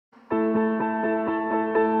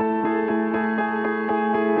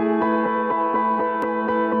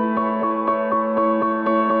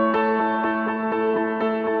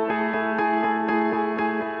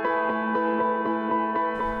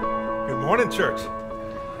Morning, church.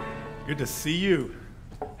 Good to see you.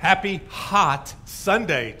 Happy hot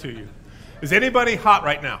Sunday to you. Is anybody hot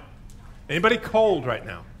right now? Anybody cold right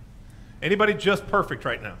now? Anybody just perfect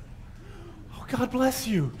right now? Oh, God bless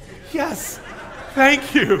you. Yes.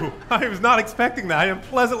 Thank you. I was not expecting that. I am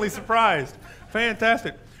pleasantly surprised.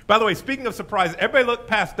 Fantastic. By the way, speaking of surprises, everybody look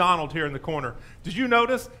past Donald here in the corner. Did you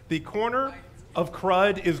notice the corner of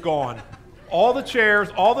crud is gone? All the chairs,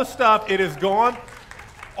 all the stuff, it is gone.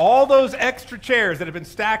 All those extra chairs that have been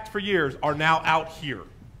stacked for years are now out here.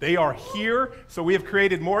 They are here, so we have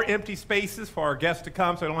created more empty spaces for our guests to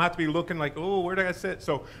come, so they don't have to be looking like, oh, where did I sit?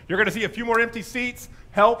 So you're going to see a few more empty seats.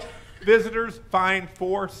 Help visitors find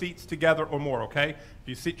 4 seats together or more, okay? If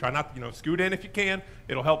you see, try not to, scoot in if you can.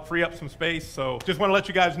 It'll help free up some space. So just want to let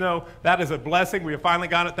you guys know that is a blessing. We have finally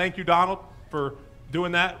got it. Thank you, Donald, for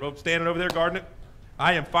doing that. Standing over there guarding it.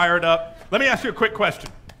 I am fired up. Let me ask you a quick question.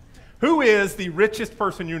 Who is the richest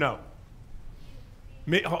person you know?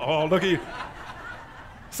 Me? Oh, look at you.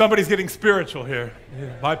 Somebody's getting spiritual here.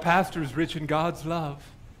 Yeah. My pastor is rich in God's love.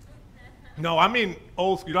 No, I mean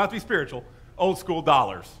old school. You don't have to be spiritual. Old school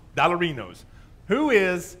dollars. Dollarinos. Who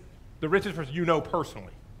is the richest person you know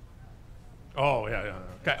personally? Oh, yeah.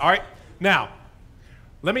 Okay, all right. Now,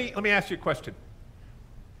 let me ask you a question.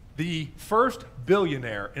 The first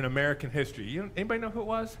billionaire in American history, anybody know who it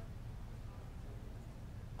was?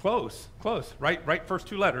 Close. Right first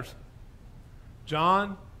 2 letters.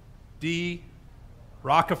 John D.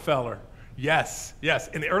 Rockefeller. Yes.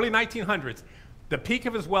 In the early 1900s, the peak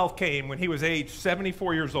of his wealth came when he was aged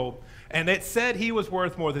 74 years old, and it said he was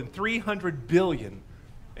worth more than $300 billion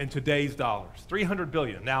in today's dollars. $300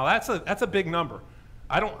 billion. Now, that's a big number.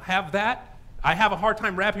 I don't have that. I have a hard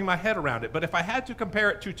time wrapping my head around it, but if I had to compare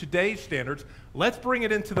it to today's standards, let's bring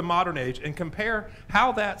it into the modern age and compare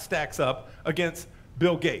how that stacks up against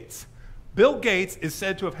Bill Gates. Bill Gates is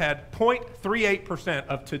said to have had 0.38%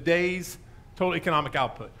 of today's total economic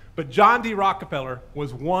output, but John D. Rockefeller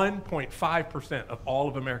was 1.5% of all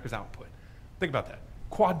of America's output. Think about that.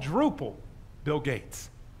 Quadruple Bill Gates.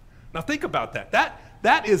 Now think about that.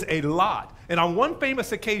 That is a lot. And on one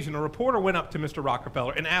famous occasion, a reporter went up to Mr.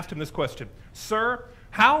 Rockefeller and asked him this question: "Sir,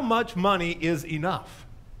 how much money is enough?"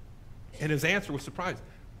 And his answer was surprising.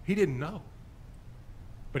 He didn't know.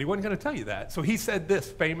 But he wasn't going to tell you that. So he said this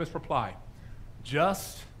famous reply: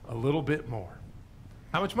 "Just a little bit more."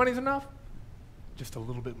 How much money is enough? Just a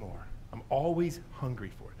little bit more. I'm always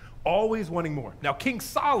hungry for it, always wanting more. Now, King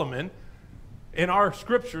Solomon, in our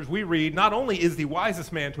scriptures, we read, not only is the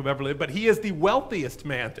wisest man to have ever lived, but he is the wealthiest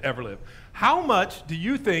man to ever live. How much do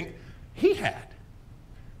you think he had?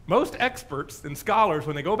 Most experts and scholars,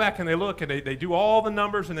 when they go back and they look and they do all the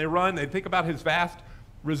numbers and they think about his vast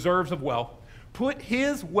reserves of wealth, put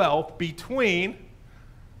his wealth between,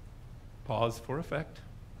 pause for effect,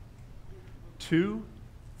 $2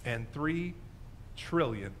 and $3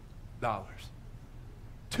 trillion. $2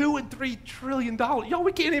 and $3 trillion. Y'all,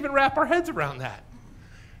 we can't even wrap our heads around that.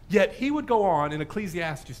 Yet he would go on in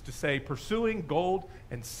Ecclesiastes to say, pursuing gold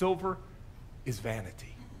and silver is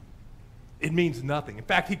vanity. It means nothing. In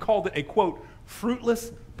fact, he called it a, quote,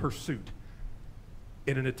 fruitless pursuit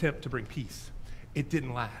in an attempt to bring peace. It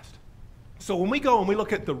didn't last. So when we go and we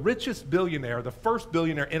look at the richest billionaire, the first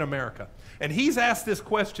billionaire in America, and he's asked this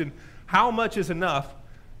question, how much is enough?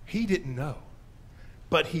 He didn't know.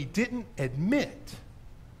 But he didn't admit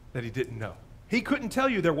that he didn't know. He couldn't tell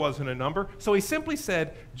you there wasn't a number, so he simply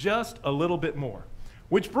said just a little bit more.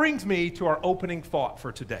 Which brings me to our opening thought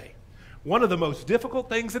for today. One of the most difficult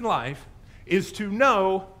things in life is to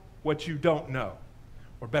know what you don't know.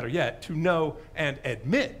 Or better yet, to know and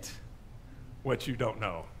admit what you don't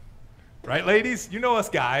know. Right, ladies? You know us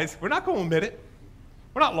guys. We're not going to admit it.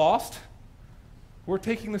 We're not lost. We're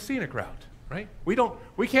taking the scenic route, right?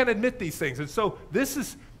 We can't admit these things. And so this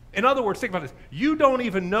is, in other words, think about this. You don't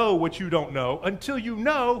even know what you don't know until you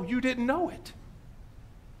know you didn't know it.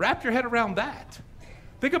 Wrap your head around that.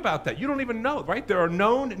 Think about that. You don't even know, right? There are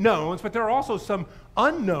known knowns, but there are also some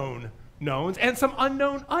unknown knowns and some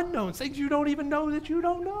unknown unknowns, things you don't even know that you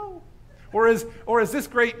don't know. Or as this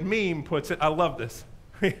great meme puts it, I love this.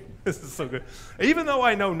 This is so good. Even though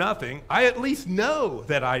I know nothing, I at least know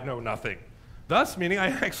that I know nothing. Thus, meaning I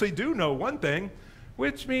actually do know one thing,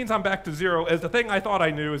 which means I'm back to zero, as the thing I thought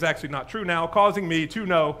I knew is actually not true now, causing me to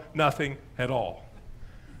know nothing at all.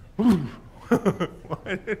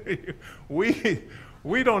 We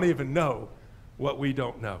don't even know what we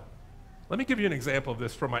don't know. Let me give you an example of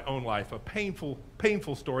this from my own life, a painful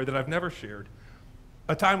story that I've never shared.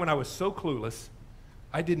 A time when I was so clueless,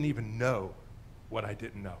 I didn't even know what I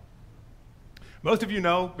didn't know. Most of you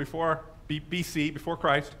know, before BC, before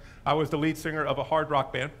Christ, I was the lead singer of a hard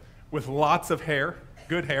rock band. with lots of hair,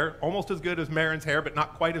 good hair, almost as good as Marin's hair, but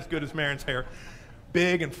not quite as good as Marin's hair.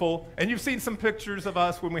 Big and full. And you've seen some pictures of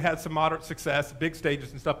us when we had some moderate success, big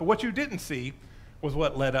stages and stuff. But what you didn't see was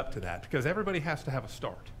what led up to that, because everybody has to have a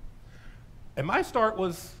start. And my start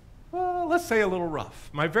was, well, let's say a little rough.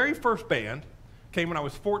 My very first band came when I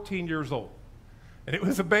was 14 years old. And it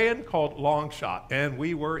was a band called Long Shot. And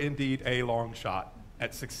we were indeed a long shot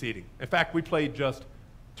at succeeding. In fact, we played just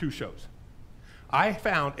 2 shows. I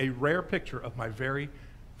found a rare picture of my very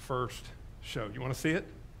first show. You want to see it?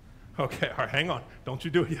 Okay, all right, hang on. Don't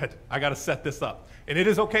you do it yet. I got to set this up. And it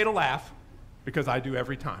is okay to laugh, because I do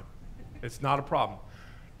every time. It's not a problem.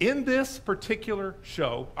 In this particular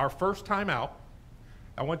show, our first time out,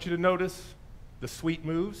 I want you to notice the sweet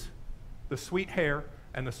moves, the sweet hair,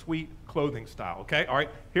 and the sweet clothing style, okay? All right,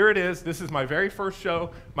 here it is. This is my very first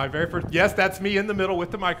show, my very first, yes, that's me in the middle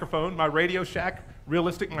with the microphone, my Radio Shack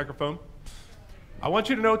realistic microphone. I want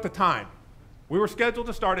you to note the time. We were scheduled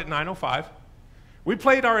to start at 9:05. We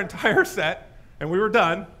played our entire set, and we were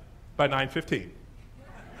done by 9:15.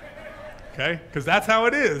 Okay? Because that's how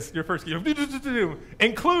it is, your first,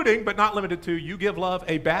 including, but not limited to, You Give Love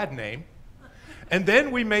a Bad Name. And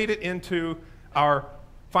then we made it into our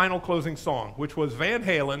final closing song, which was Van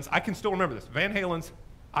Halen's, I can still remember this, Van Halen's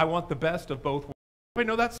I Want the Best of Both Worlds. Anybody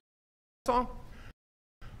know that song?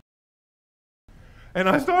 And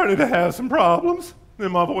I started to have some problems,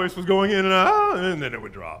 and my voice was going in and out, and then it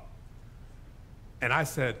would drop. And I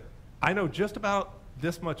said, I know just about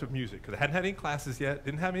this much of music, because I hadn't had any classes yet,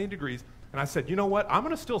 didn't have any degrees, and I said, you know what, I'm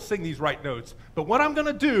going to still sing these right notes, but what I'm going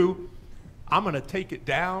to do, I'm going to take it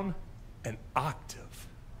down an octave.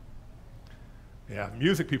 Yeah,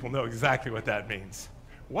 music people know exactly what that means.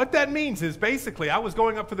 What that means is basically I was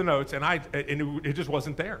going up for the notes, and it just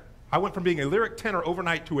wasn't there. I went from being a lyric tenor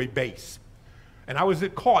overnight to a bass. And I was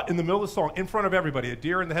caught in the middle of the song in front of everybody, a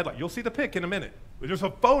deer in the headlight. You'll see the pic in a minute. There's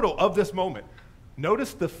a photo of this moment.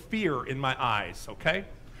 Notice the fear in my eyes, okay?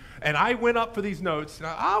 And I went up for these notes, and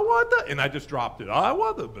and I just dropped it. I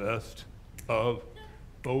want the best of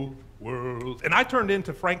both worlds. And I turned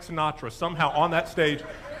into Frank Sinatra somehow on that stage,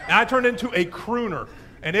 and I turned into a crooner,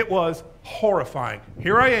 and it was horrifying.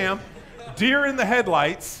 Here I am, deer in the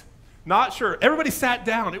headlights, not sure. Everybody sat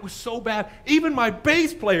down. It was so bad. Even my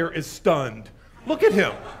bass player is stunned. Look at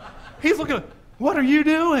him. He's looking, what are you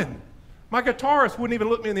doing? My guitarist wouldn't even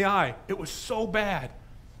look me in the eye. It was so bad.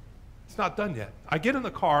 It's not done yet. I get in the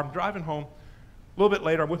car, I'm driving home. A little bit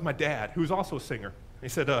later, I'm with my dad, who's also a singer. He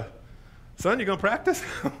said, son, you gonna practice?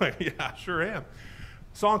 I'm like, yeah, I sure am.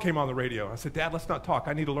 Song came on the radio. I said, Dad, let's not talk.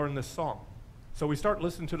 I need to learn this song. So we start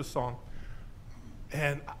listening to the song,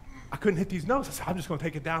 and I couldn't hit these notes. I said, I'm just gonna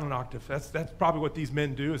take it down an octave. That's probably what these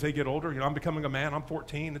men do as they get older. You know, I'm becoming a man, I'm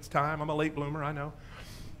 14, it's time, I'm a late bloomer, I know.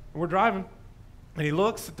 And we're driving, and he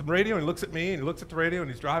looks at the radio, and he looks at me, and he looks at the radio, and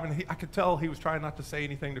he's driving. I could tell he was trying not to say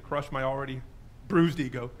anything to crush my already bruised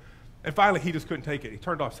ego. And finally, he just couldn't take it. He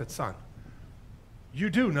turned off and said, son, you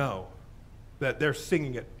do know that they're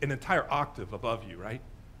singing it an entire octave above you, right?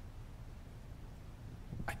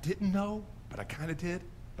 I didn't know, but I kind of did.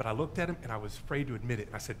 But I looked at him, and I was afraid to admit it.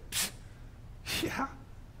 And I said, yeah,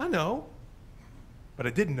 I know. But I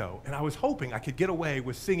didn't know. And I was hoping I could get away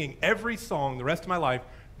with singing every song the rest of my life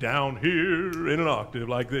down here in an octave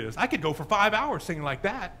like this. I could go for 5 hours singing like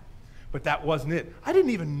that. But that wasn't it. I didn't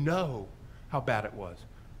even know how bad it was,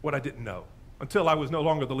 what I didn't know, until I was no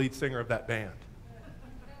longer the lead singer of that band.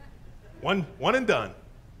 One and done.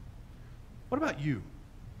 What about you?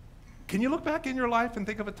 Can you look back in your life and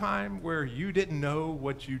think of a time where you didn't know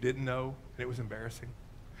what you didn't know, and it was embarrassing?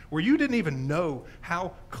 Where you didn't even know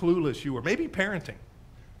how clueless you were? Maybe parenting.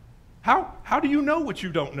 How do you know what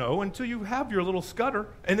you don't know until you have your little stutter,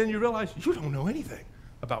 and then you realize you don't know anything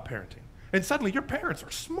about parenting? And suddenly your parents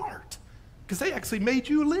are smart, because they actually made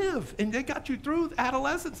you live, and they got you through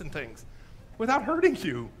adolescence and things without hurting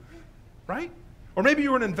you, right? Or maybe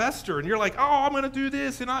you're an investor, and you're like, oh, I'm going to do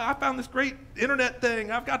this, and I found this great internet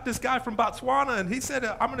thing. I've got this guy from Botswana, and he said,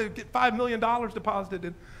 I'm going to get $5 million deposited,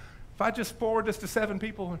 and if I just forward this to 7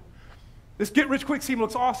 people, this get-rich-quick scheme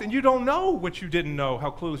looks awesome, and you don't know what you didn't know,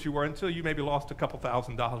 how clueless you were, until you maybe lost a couple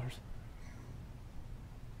 $1,000s.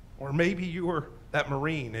 Or maybe you were that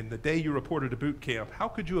Marine, and the day you reported to boot camp, how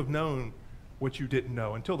could you have known what you didn't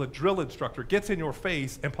know until the drill instructor gets in your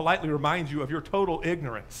face and politely reminds you of your total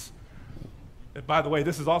ignorance? And by the way,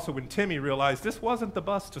 this is also when Timmy realized this wasn't the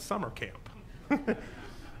bus to summer camp.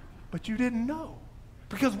 But you didn't know.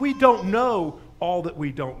 Because we don't know all that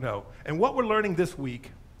we don't know. And what we're learning this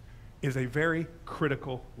week is a very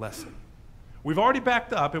critical lesson. We've already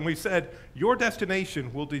backed up and we said your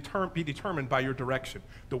destination will be determined by your direction.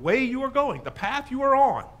 The way you are going, the path you are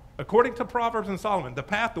on, According to Proverbs and Solomon, the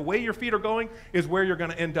path, the way your feet are going, is where you're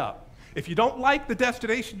going to end up. If you don't like the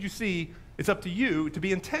destination you see, it's up to you to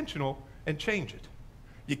be intentional and change it.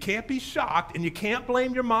 You can't be shocked, and you can't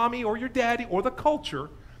blame your mommy or your daddy or the culture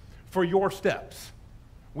for your steps.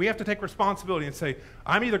 We have to take responsibility and say,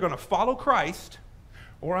 I'm either going to follow Christ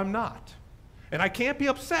or I'm not. And I can't be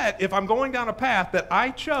upset if I'm going down a path that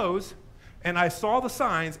I chose and I saw the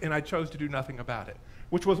signs and I chose to do nothing about it,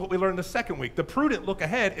 which was what we learned the second week. The prudent look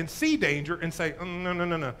ahead and see danger and say, no, I'm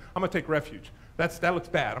going to take refuge. That looks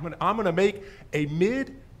bad. I'm going to make a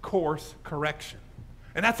mid-course correction.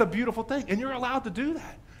 And that's a beautiful thing. And you're allowed to do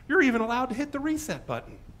that. You're even allowed to hit the reset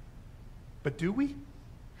button. But do we?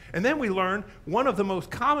 And then we learn one of the most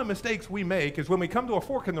common mistakes we make is when we come to a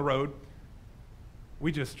fork in the road,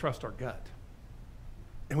 we just trust our gut.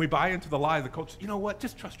 And we buy into the lie of the culture. You know what?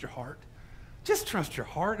 Just trust your heart. Just trust your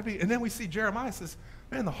heart. And then we see Jeremiah says,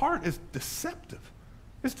 man, the heart is deceptive.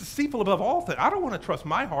 It's deceitful above all things. I don't want to trust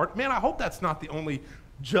my heart. Man, I hope that's not the only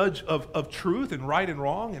judge of truth and right and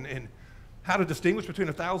wrong and how to distinguish between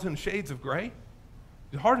 1,000 shades of gray.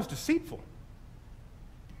 The heart is deceitful.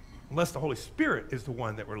 Unless the Holy Spirit is the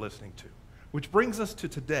one that we're listening to. Which brings us to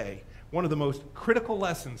today. One of the most critical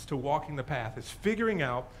lessons to walking the path is figuring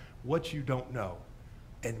out what you don't know.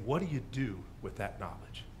 And what do you do with that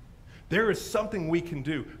knowledge? There is something we can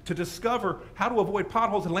do to discover how to avoid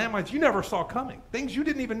potholes and landmines you never saw coming. Things you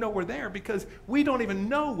didn't even know were there because we don't even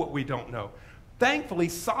know what we don't know. Thankfully,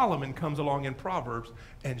 Solomon comes along in Proverbs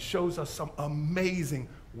and shows us some amazing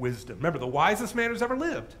wisdom. Remember, the wisest man who's ever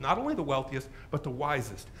lived, not only the wealthiest, but the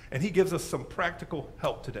wisest. And he gives us some practical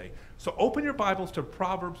help today. So open your Bibles to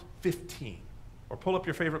Proverbs 15, or pull up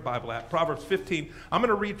your favorite Bible app, Proverbs 15. I'm going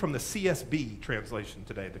to read from the CSB translation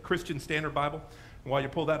today, the Christian Standard Bible. And while you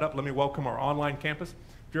pull that up, let me welcome our online campus.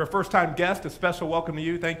 If you're a first-time guest, a special welcome to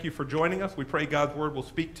you. Thank you for joining us. We pray God's word will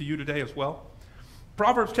speak to you today as well.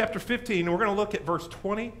 Proverbs chapter 15, and we're going to look at verse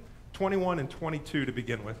 20, 21, and 22 to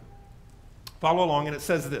begin with. Follow along, and it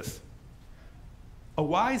says this. A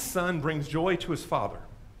wise son brings joy to his father,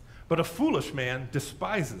 but a foolish man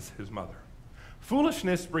despises his mother.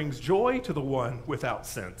 Foolishness brings joy to the one without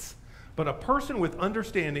sense, but a person with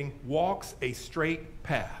understanding walks a straight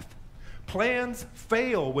path. Plans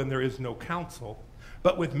fail when there is no counsel,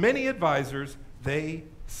 but with many advisors, they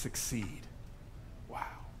succeed. Wow.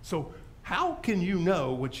 So how can you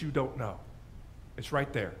know what you don't know? It's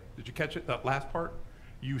right there. Did you catch it, that last part?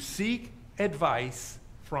 You seek advice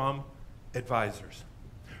from advisors.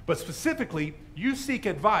 But specifically, you seek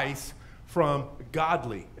advice from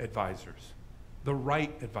godly advisors, the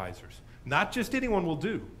right advisors. Not just anyone will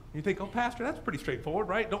do. You think, oh, Pastor, that's pretty straightforward,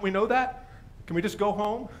 right? Don't we know that? Can we just go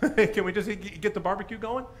home? Can we just get the barbecue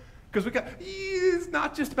going? Because it's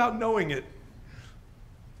not just about knowing it.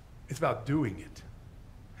 It's about doing it.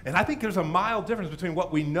 And I think there's a mild difference between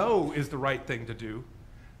what we know is the right thing to do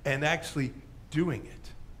and actually doing it.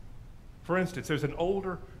 For instance, there's an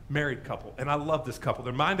older married couple, and I love this couple.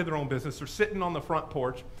 They're minding their own business. They're sitting on the front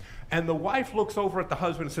porch, and the wife looks over at the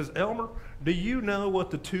husband and says, Elmer, do you know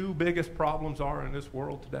what the two biggest problems are in this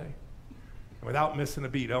world today? And without missing a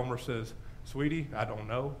beat, Elmer says, sweetie, I don't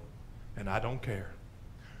know, and I don't care.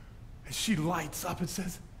 And she lights up and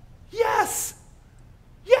says, yes,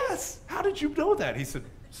 yes. How did you know that? He said,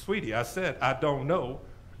 sweetie, I said, I don't know,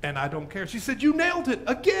 and I don't care. She said, you nailed it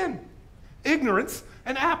again. Ignorance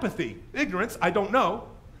and apathy. Ignorance, I don't know,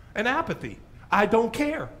 and apathy, I don't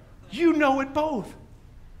care. You know it both.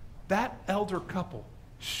 That elder couple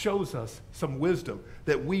shows us some wisdom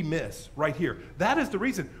that we miss right here. That is the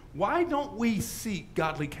reason. Why don't we seek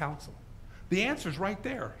godly counsel? The answer is right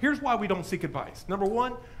there. Here's why we don't seek advice. Number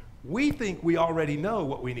one, we think we already know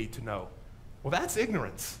what we need to know. Well, that's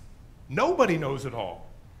ignorance. Nobody knows it all.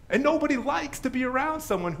 And nobody likes to be around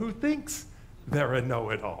someone who thinks they're a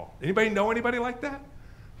know-it-all. Anybody know anybody like that?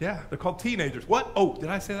 Yeah, they're called teenagers. What? Oh, did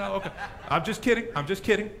I say that? Okay. I'm just kidding. I'm just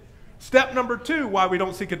kidding. Step number two, why we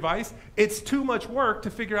don't seek advice, it's too much work to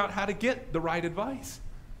figure out how to get the right advice.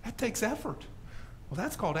 That takes effort. Well,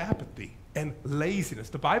 that's called apathy and laziness.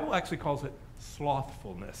 The Bible actually calls it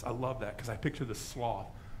slothfulness. I love that because I picture the sloth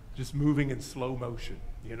just moving in slow motion,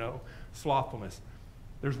 you know, slothfulness.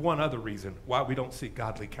 There's one other reason why we don't seek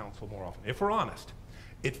godly counsel more often. If we're honest,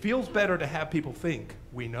 it feels better to have people think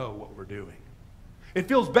we know what we're doing. It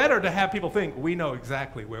feels better to have people think we know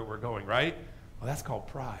exactly where we're going, right? Well, that's called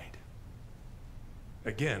pride.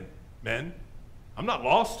 Again, men, I'm not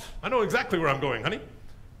lost. I know exactly where I'm going, honey.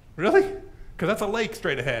 Really? Because that's a lake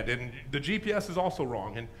straight ahead, and the GPS is also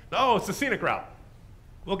wrong. And no, it's the scenic route.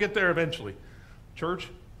 We'll get there eventually. Church,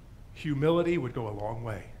 humility would go a long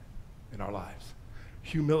way in our lives.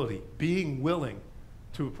 Humility, being willing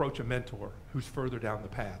to approach a mentor who's further down the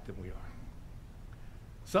path than we are.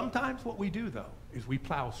 Sometimes what we do, though, is we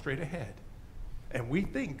plow straight ahead, and we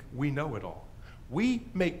think we know it all. We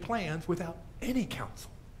make plans without any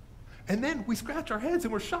counsel. And then we scratch our heads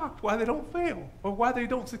and we're shocked why they don't fail, or why they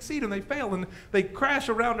don't succeed and they fail, and they crash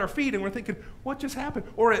around our feet and we're thinking, what just happened?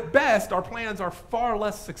 Or at best, our plans are far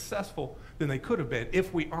less successful than they could have been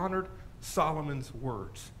if we honored Solomon's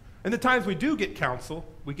words. And the times we do get counsel,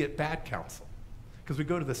 we get bad counsel, because we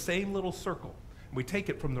go to the same little circle and we take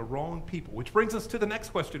it from the wrong people, which brings us to the next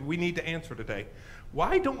question we need to answer today.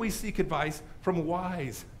 Why don't we seek advice from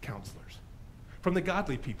wise counselors, from the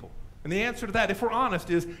godly people? And the answer to that, if we're honest,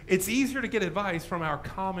 is it's easier to get advice from our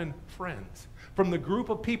common friends, from the group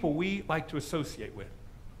of people we like to associate with.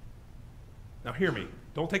 Now hear me,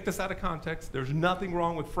 don't take this out of context. There's nothing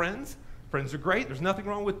wrong with friends. Friends are great. There's nothing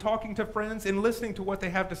wrong with talking to friends and listening to what they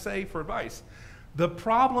have to say for advice. The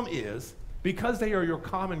problem is, because they are your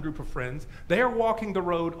common group of friends, they are walking the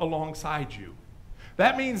road alongside you.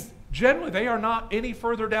 That means generally they are not any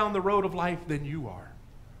further down the road of life than you are.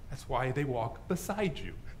 That's why they walk beside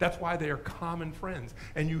you. That's why they are common friends,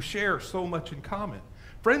 and you share so much in common.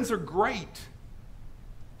 Friends are great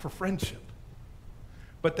for friendship,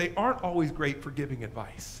 but they aren't always great for giving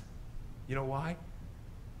advice. You know why?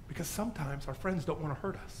 Because sometimes our friends don't want to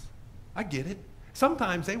hurt us. I get it.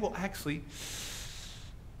 Sometimes they will actually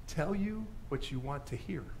tell you what you want to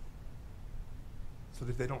hear so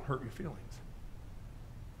that they don't hurt your feelings.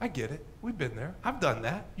 I get it. We've been there. I've done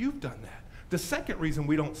that. You've done that. The second reason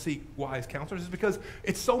we don't seek wise counselors is because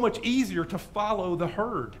it's so much easier to follow the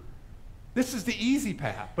herd. This is the easy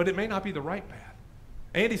path, but it may not be the right path.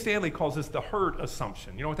 Andy Stanley calls this the herd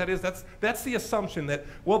assumption. You know what that is? That's the assumption that,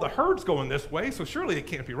 well, the herd's going this way, so surely it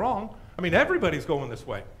can't be wrong. I mean, everybody's going this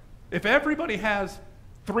way. If everybody has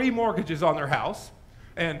 3 mortgages on their house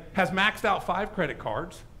and has maxed out 5 credit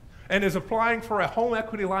cards and is applying for a home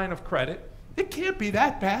equity line of credit, it can't be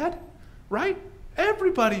that bad, right?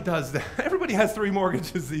 Everybody does that. Everybody has 3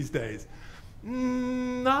 mortgages these days.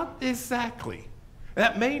 Not exactly.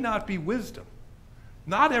 That may not be wisdom.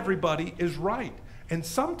 Not everybody is right. And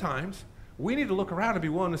sometimes we need to look around and be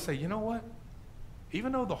willing to say, you know what?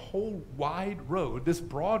 Even though the whole wide road, this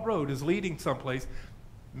broad road is leading someplace,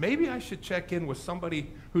 maybe I should check in with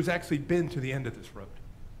somebody who's actually been to the end of this road.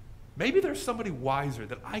 Maybe there's somebody wiser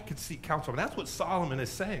that I could seek counsel. And that's what Solomon is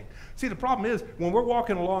saying. See, the problem is when we're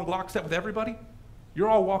walking along lockstep with everybody, you're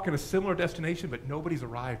all walking a similar destination, but nobody's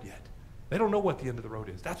arrived yet. They don't know what the end of the road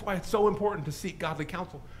is. That's why it's so important to seek godly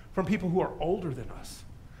counsel from people who are older than us,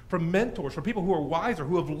 from mentors, from people who are wiser,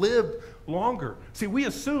 who have lived longer. See, we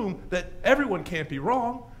assume that everyone can't be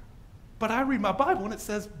wrong, but I read my Bible and it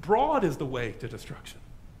says broad is the way to destruction,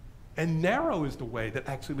 and narrow is the way that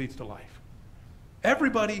actually leads to life.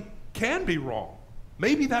 Everybody can be wrong.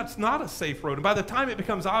 Maybe that's not a safe road, and by the time it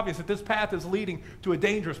becomes obvious that this path is leading to a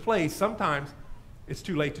dangerous place, sometimes it's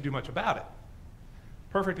too late to do much about it.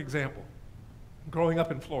 Perfect example. Growing up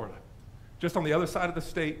in Florida, just on the other side of the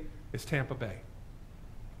state is Tampa Bay.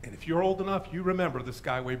 And if you're old enough, you remember the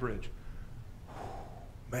Skyway Bridge.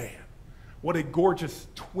 Man, what a gorgeous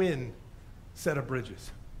twin set of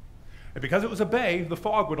bridges. And because it was a bay, the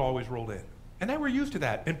fog would always roll in. And they were used to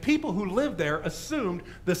that. And people who lived there assumed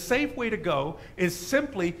the safe way to go is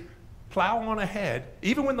simply plow on ahead.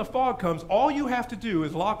 Even when the fog comes, all you have to do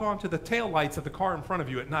is lock onto the tail lights of the car in front of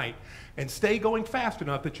you at night and stay going fast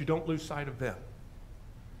enough that you don't lose sight of them.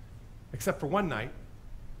 Except for one night,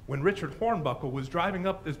 when Richard Hornbuckle was driving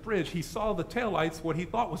up this bridge, he saw the taillights, what he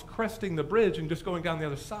thought was cresting the bridge and just going down the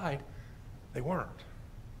other side. They weren't.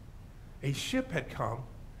 A ship had come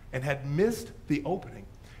and had missed the opening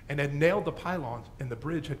and had nailed the pylons, and the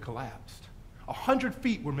bridge had collapsed. 100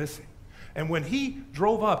 feet were missing. And when he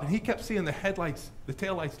drove up and he kept seeing the headlights, the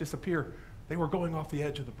taillights disappear, they were going off the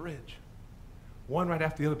edge of the bridge, one right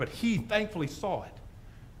after the other. But he thankfully saw it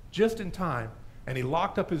just in time, and he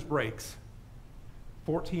locked up his brakes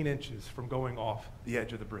 14 inches from going off the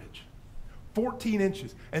edge of the bridge. 14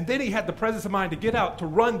 inches. And then he had the presence of mind to get out, to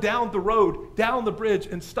run down the road, down the bridge,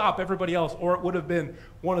 and stop everybody else, or it would have been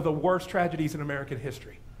one of the worst tragedies in American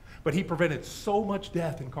history. But he prevented so much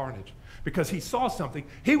death and carnage because he saw something.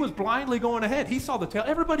 He was blindly going ahead. He saw the tail.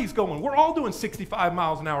 Everybody's going. We're all doing 65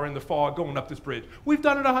 miles an hour in the fog going up this bridge. We've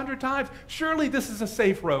done it 100 times. Surely this is a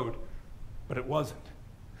safe road. But it wasn't.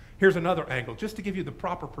 Here's another angle, just to give you the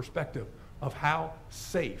proper perspective of how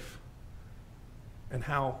safe and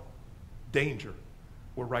how danger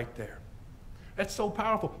were right there. That's so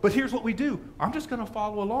powerful. But here's what we do. I'm just going to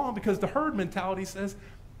follow along because the herd mentality says,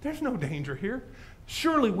 there's no danger here.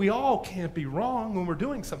 Surely we all can't be wrong when we're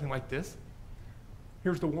doing something like this.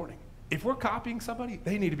 Here's the warning. If we're copying somebody,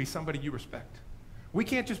 they need to be somebody you respect. We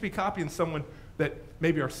can't just be copying someone that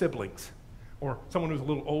maybe our siblings or someone who's a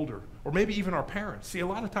little older, or maybe even our parents. See, a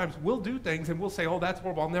lot of times we'll do things and we'll say, oh, that's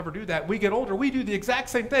horrible, I'll never do that. We get older, we do the exact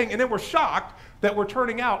same thing, and then we're shocked that we're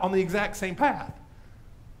turning out on the exact same path.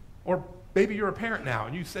 Or maybe you're a parent now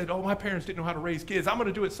and you said, oh, my parents didn't know how to raise kids. I'm going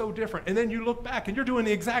to do it so different. And then you look back and you're doing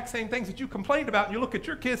the exact same things that you complained about, and you look at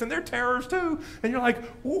your kids and they're terrors too. And you're like,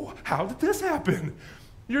 oh, how did this happen?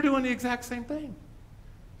 You're doing the exact same thing.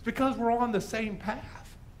 It's because we're on the same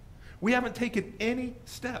path. We haven't taken any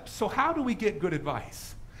steps. So how do we get good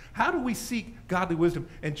advice? How do we seek godly wisdom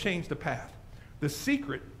and change the path? The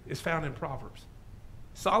secret is found in Proverbs.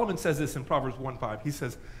 Solomon says this in Proverbs 1:5. He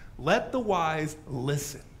says, let the wise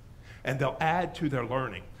listen, and they'll add to their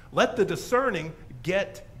learning. Let the discerning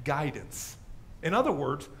get guidance. In other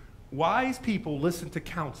words, wise people listen to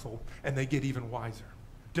counsel, and they get even wiser.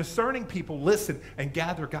 Discerning people listen and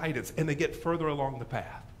gather guidance, and they get further along the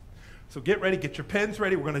path. So get ready, get your pens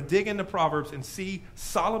ready. We're going to dig into Proverbs and see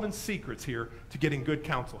Solomon's secrets here to getting good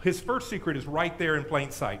counsel. His first secret is right there in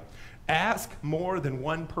plain sight. Ask more than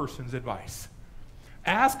one person's advice.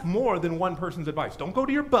 Ask more than one person's advice. Don't go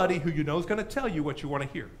to your buddy who you know is going to tell you what you want to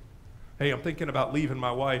hear. Hey, I'm thinking about leaving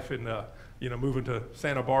my wife and moving to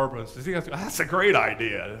Santa Barbara. That's a great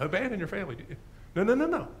idea. Abandon your family.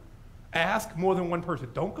 No. Ask more than one person.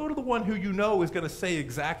 Don't go to the one who you know is going to say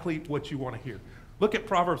exactly what you want to hear. Look at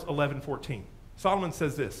Proverbs 11:14. Solomon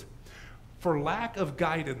says this, for lack of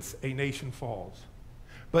guidance, a nation falls,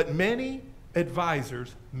 but many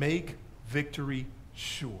advisors make victory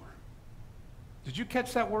sure. Did you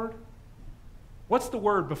catch that word? What's the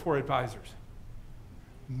word before advisors?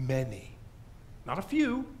 Many. Not a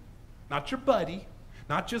few, not your buddy,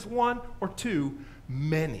 not just one or two,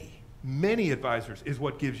 many. Many advisors is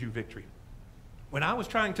what gives you victory. When I was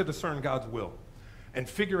trying to discern God's will and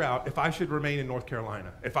figure out if I should remain in North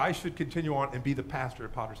Carolina, if I should continue on and be the pastor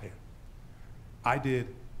at Potter's Hand, I did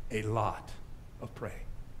a lot of praying.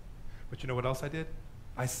 But you know what else I did?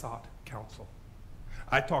 I sought counsel.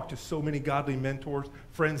 I talked to so many godly mentors,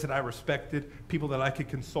 friends that I respected, people that I could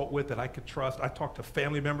consult with, that I could trust. I talked to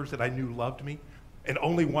family members that I knew loved me and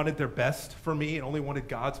only wanted their best for me and only wanted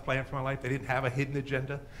God's plan for my life. They didn't have a hidden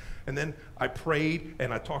agenda. And then I prayed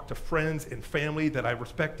and I talked to friends and family that I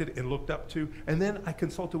respected and looked up to. And then I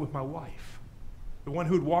consulted with my wife, the one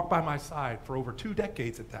who'd walked by my side for over 2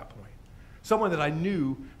 decades at that point. Someone that I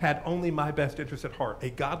knew had only my best interest at heart,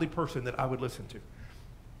 a godly person that I would listen to.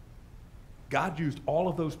 God used all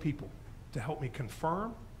of those people to help me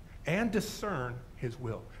confirm and discern his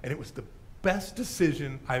will. And it was the best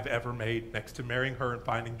decision I've ever made next to marrying her and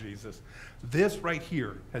finding Jesus. This right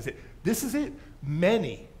here has it. This is it.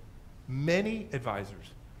 Many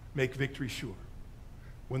advisors make victory sure.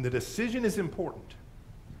 When the decision is important,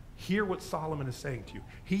 hear what Solomon is saying to you.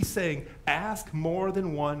 He's saying, ask more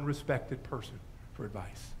than one respected person for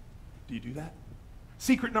advice. Do you do that?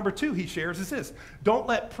 Secret number 2 he shares is this. Don't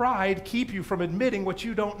let pride keep you from admitting what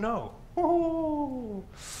you don't know. Oh.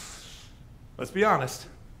 Let's be honest.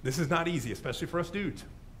 This is not easy, especially for us dudes.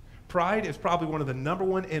 Pride is probably one of the number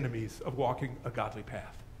 1 enemies of walking a godly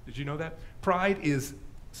path. Did you know that? Pride is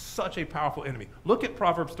such a powerful enemy. Look at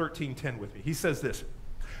Proverbs 13:10 with me. He says this,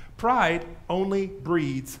 pride only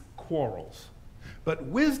breeds quarrels, but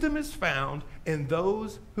wisdom is found in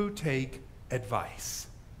those who take advice.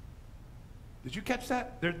 Did you catch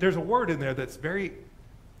that? There's a word in there that's very,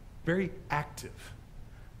 very active.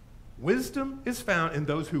 Wisdom is found in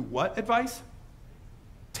those who what advice?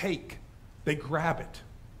 Take. They grab it.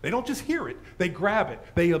 They don't just hear it, they grab it,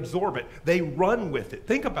 they absorb it, they run with it.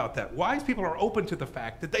 Think about that. Wise people are open to the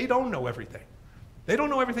fact that they don't know everything. They don't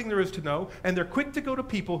know everything there is to know, and they're quick to go to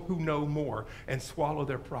people who know more and swallow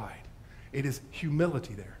their pride. It is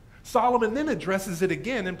humility there. Solomon then addresses it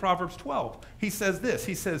again in Proverbs 12. He says this,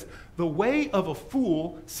 he says, the way of a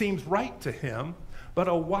fool seems right to him, but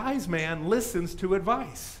a wise man listens to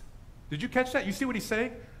advice. Did you catch that? You see what he's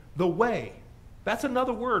saying? The way. That's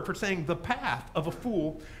another word for saying the path of a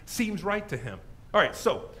fool seems right to him. All right,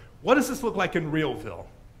 so what does this look like in Realville?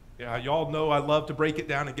 Yeah, y'all know I love to break it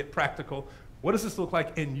down and get practical. What does this look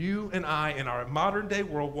like in you and I in our modern day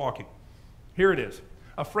world walking? Here it is.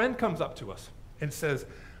 A friend comes up to us and says,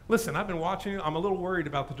 listen, I've been watching you. I'm a little worried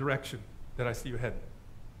about the direction that I see you heading.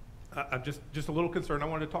 I'm just a little concerned. I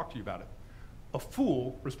wanted to talk to you about it. A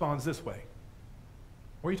fool responds this way.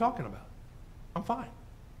 What are you talking about? I'm fine.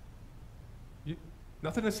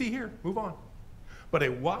 Nothing to see here. Move on. But a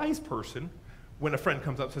wise person, when a friend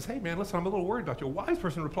comes up and says, hey, man, listen, I'm a little worried about you. A wise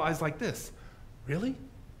person replies like this. Really?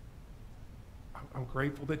 I'm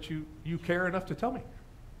grateful that you care enough to tell me.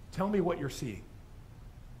 Tell me what you're seeing.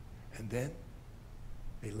 And then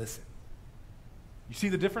they listen. You see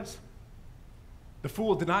the difference? The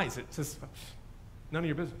fool denies it, says, none of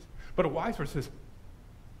your business. But a wise person says,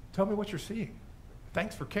 tell me what you're seeing.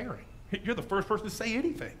 Thanks for caring. You're the first person to say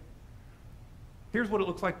anything. Here's what it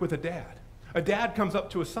looks like with a dad. A dad comes up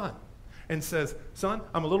to a son and says, son,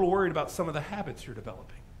 I'm a little worried about some of the habits you're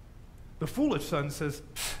developing. The foolish son says,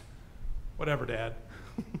 whatever, Dad.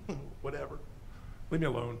 Whatever. Leave me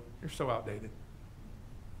alone. You're so outdated.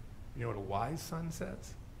 You know what a wise son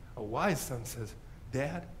says? A wise son says,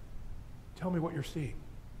 Dad, tell me what you're seeing.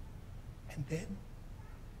 And then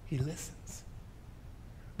he listens.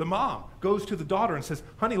 The mom goes to the daughter and says,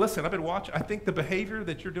 honey, listen, I've been watching. I think the behavior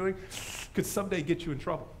that you're doing could someday get you in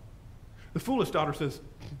trouble. The foolish daughter says,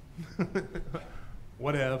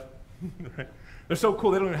 whatever. Right? They're so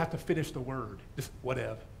cool, they don't even have to finish the word. Just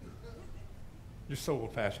whatever. You're so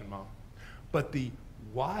old-fashioned, Mom. But the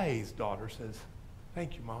wise daughter says,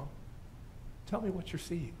 thank you, Mom. Tell me what you're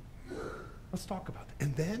seeing. Let's talk about it.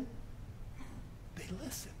 And then they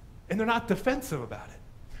listen. And they're not defensive about it.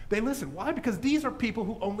 They listen. Why? Because these are people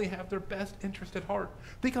who only have their best interest at heart.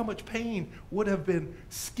 Think how much pain would have been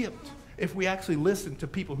skipped if we actually listened to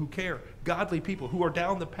people who care, godly people who are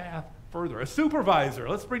down the path further. A supervisor,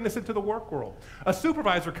 let's bring this into the work world. A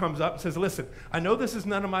supervisor comes up and says, listen, I know this is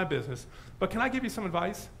none of my business, but can I give you some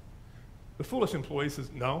advice? The foolish employee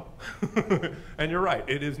says, no. And you're right,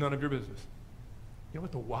 it is none of your business. You know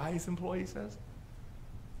what the wise employee says?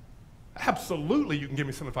 Absolutely, you can give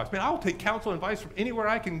me some advice. Man, I'll take counsel and advice from anywhere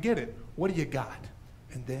I can get it. What do you got?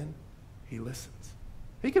 And then he listens.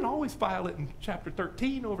 He can always file it in chapter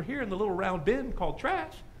 13 over here in the little round bin called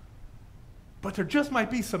trash. But there just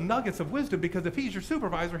might be some nuggets of wisdom, because if he's your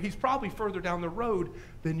supervisor, he's probably further down the road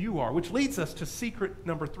than you are, which leads us to secret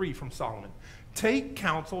number 3 from Solomon. Take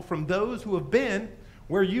counsel from those who have been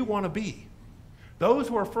where you want to be. Those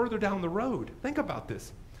who are further down the road. Think about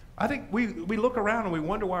this. I think we look around and we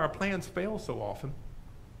wonder why our plans fail so often.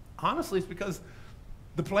 Honestly, it's because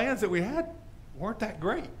the plans that we had weren't that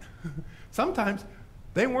great. Sometimes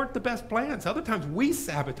they weren't the best plans. Other times we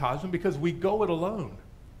sabotage them because we go it alone.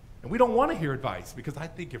 And we don't want to hear advice, because I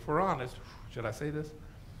think if we're honest, should I say this?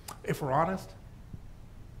 If we're honest,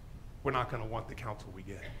 we're not going to want the counsel we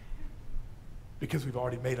get, because we've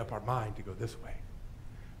already made up our mind to go this way.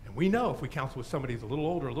 And we know if we counsel with somebody who's a little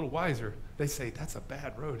older, a little wiser, they say, that's a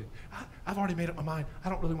bad road. I've already made up my mind. I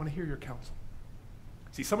don't really want to hear your counsel.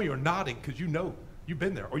 See, some of you are nodding because you know you've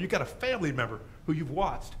been there, or you've got a family member who you've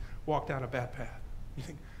watched walk down a bad path. You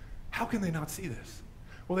think, how can they not see this?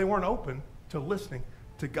 Well, they weren't open to listening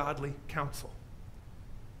to godly counsel.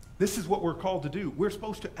 This is what we're called to do. We're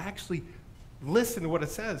supposed to actually listen to what it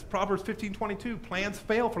says. Proverbs 15:22, plans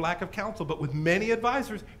fail for lack of counsel, but with many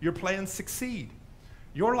advisors, your plans succeed.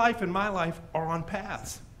 Your life and my life are on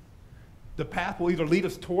paths. The path will either lead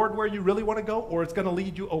us toward where you really want to go, or it's going to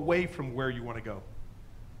lead you away from where you want to go.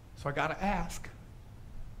 So I got to ask,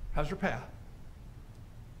 how's your path?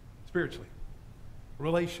 Spiritually,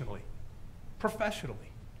 relationally,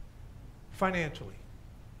 professionally, financially.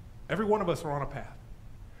 Every one of us are on a path.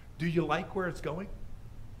 Do you like where it's going?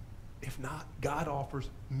 If not, God offers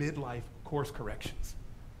midlife course corrections,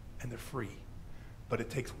 and they're free. But it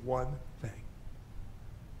takes one thing: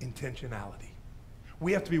 intentionality.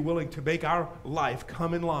 We have to be willing to make our life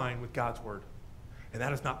come in line with God's word. And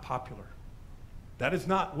that is not popular. That is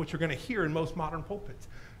not what you're going to hear in most modern pulpits.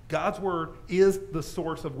 God's word is the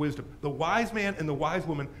source of wisdom. The wise man and the wise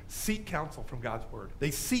woman seek counsel from God's word.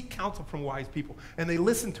 They seek counsel from wise people, and they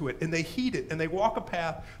listen to it, and they heed it, and they walk a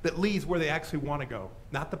path that leads where they actually want to go.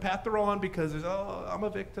 Not the path they're on because, I'm a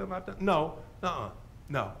victim. No.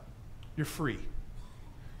 You're free.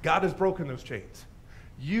 God has broken those chains.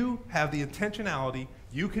 You have the intentionality.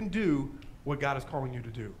 You can do what God is calling you to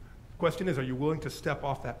do. The question is, are you willing to step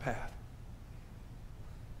off that path?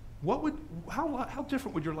 How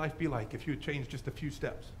different would your life be like if you had changed just a few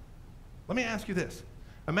steps? Let me ask you this.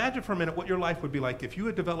 Imagine for a minute what your life would be like if you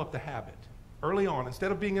had developed a habit early on,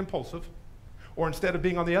 instead of being impulsive, or instead of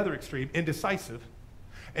being on the other extreme, indecisive,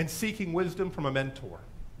 and seeking wisdom from a mentor.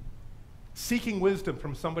 Seeking wisdom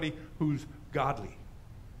from somebody who's godly.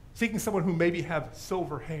 Seeking someone who maybe have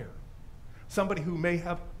silver hair. Somebody who may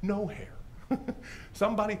have no hair.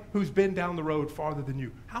 Somebody who's been down the road farther than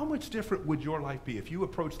you. How much different would your life be if you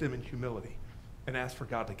approached them in humility and asked for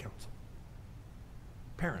godly counsel?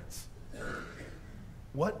 Parents,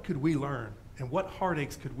 what could we learn, and what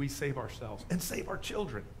heartaches could we save ourselves and save our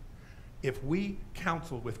children if we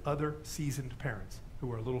counseled with other seasoned parents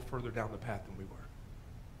who are a little further down the path than we were?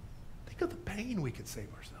 Think of the pain we could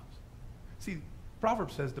save ourselves. See,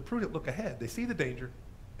 Proverbs says the prudent look ahead. They see the danger,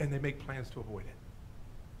 and they make plans to avoid it.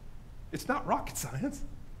 It's not rocket science.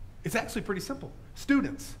 It's actually pretty simple.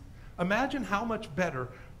 Students, imagine how much better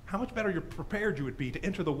you're prepared you would be to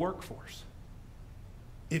enter the workforce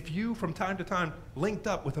if you, from time to time, linked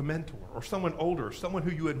up with a mentor or someone older, or someone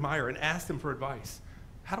who you admire, and asked them for advice.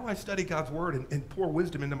 How do I study God's word and pour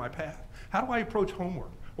wisdom into my path? How do I approach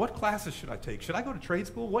homework? What classes should I take? Should I go to trade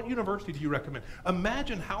school? What university do you recommend?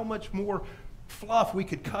 Imagine how much more fluff we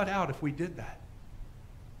could cut out if we did that.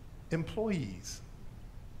 Employees,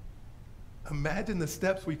 imagine the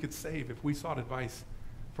steps we could save if we sought advice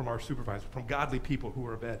from our supervisor, from godly people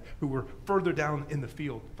who were further down in the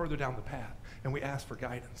field, further down the path, and we asked for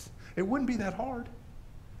guidance. It wouldn't be that hard.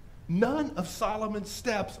 None of Solomon's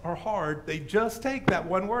steps are hard. They just take that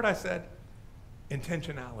one word I said,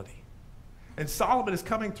 intentionality. And Solomon is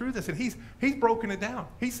coming through this, and he's broken it down.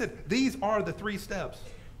 He said, these are the 3 steps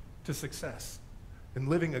to success in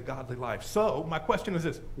living a godly life. So my question is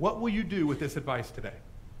this: what will you do with this advice today?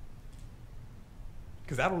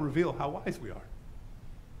 Because that'll reveal how wise we are.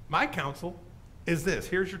 My counsel is this.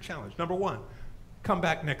 Here's your challenge. Number 1, come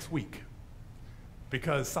back next week,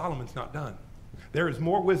 because Solomon's not done. There is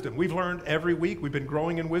more wisdom. We've learned every week. We've been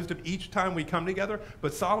growing in wisdom each time we come together,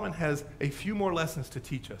 but Solomon has a few more lessons to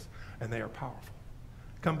teach us, and they are powerful.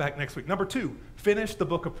 Come back next week. Number 2, finish the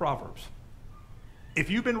book of Proverbs. If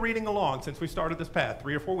you've been reading along since we started this path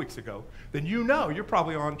 3 or 4 weeks ago, then you know you're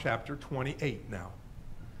probably on chapter 28 now.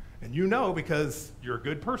 And you know, because you're a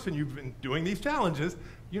good person, you've been doing these challenges,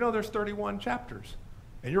 you know there's 31 chapters,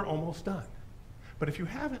 and you're almost done. But if you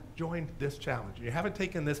haven't joined this challenge, you haven't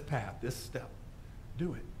taken this path, this step,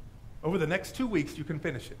 do it. Over the next 2 weeks, you can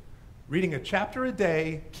finish it. Reading a chapter a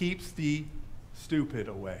day keeps the stupid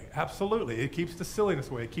away. Absolutely. It keeps the silliness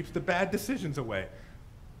away. It keeps the bad decisions away.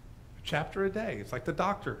 A chapter a day. It's like the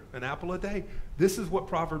doctor, an apple a day. This is what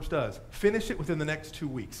Proverbs does. Finish it within the next 2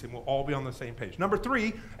 weeks, and we'll all be on the same page. Number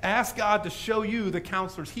 3, ask God to show you the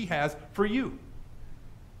counselors he has for you.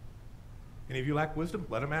 Any of you lack wisdom?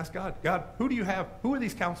 Let him ask God. God, who do you have? Who are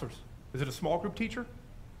these counselors? Is it a small group teacher?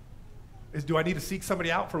 Do I need to seek somebody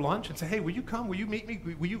out for lunch and say, hey, will you come? Will you meet me?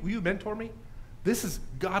 Will you mentor me? This is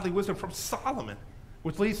godly wisdom from Solomon,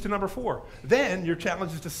 which leads to number 4. Then your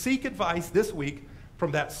challenge is to seek advice this week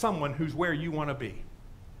from that someone who's where you want to be.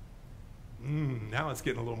 Now it's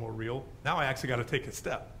getting a little more real. Now I actually got to take a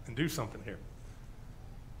step and do something here.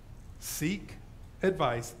 Seek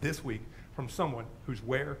advice this week from someone who's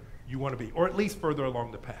where you want to be, or at least further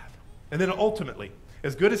along the path. And then ultimately,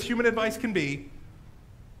 as good as human advice can be,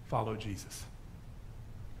 follow Jesus.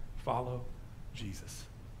 Follow Jesus.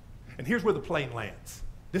 And here's where the plane lands.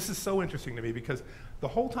 This is so interesting to me because the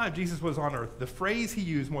whole time Jesus was on earth, the phrase he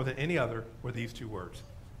used more than any other were these 2 words: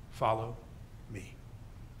 follow me.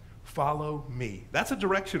 Follow me. That's a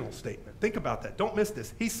directional statement. Think about that. Don't miss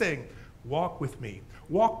this. He's saying, walk with me.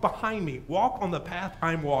 Walk behind me. Walk on the path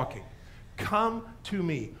I'm walking. Come to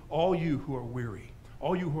me, all you who are weary,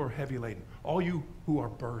 all you who are heavy laden, all you who are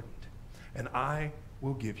burdened, and I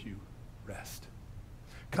will give you rest.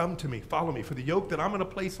 Come to me, follow me, for the yoke that I'm going to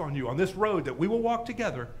place on you on this road that we will walk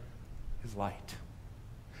together is light.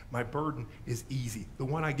 My burden is easy. The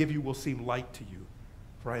one I give you will seem light to you,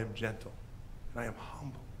 for I am gentle and I am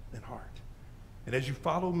humble in heart. And as you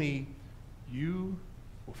follow me, you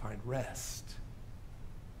will find rest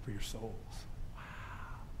for your souls. Wow.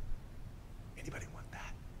 Anybody want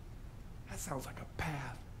that? That sounds like a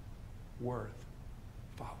path worth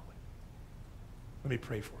following. Let me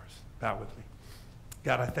pray for us. Bow with me.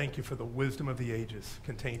 God, I thank you for the wisdom of the ages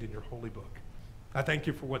contained in your holy book. I thank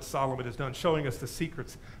you for what Solomon has done, showing us the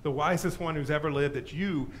secrets, the wisest one who's ever lived, that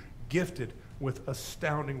you gifted with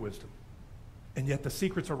astounding wisdom. And yet the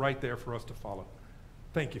secrets are right there for us to follow.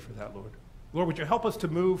 Thank you for that, Lord. Lord, would you help us to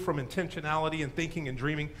move from intentionality and thinking and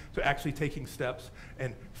dreaming to actually taking steps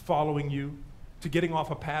and following you, to getting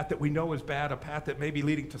off a path that we know is bad, a path that may be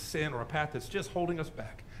leading to sin, or a path that's just holding us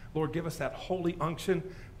back. Lord, give us that holy unction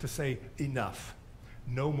to say, enough,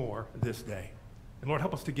 no more this day. And Lord,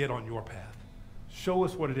 help us to get on your path. Show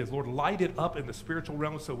us what it is. Lord, light it up in the spiritual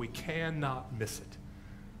realm so we cannot miss it.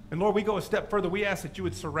 And Lord, we go a step further. We ask that you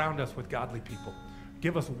would surround us with godly people.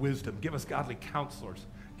 Give us wisdom. Give us godly counselors.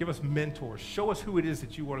 Give us mentors. Show us who it is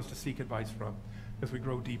that you want us to seek advice from as we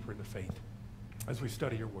grow deeper in the faith, as we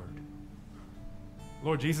study your word.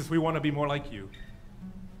 Lord Jesus, we want to be more like you.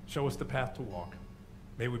 Show us the path to walk.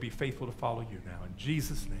 May we be faithful to follow you now. In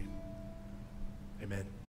Jesus' name,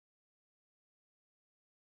 amen.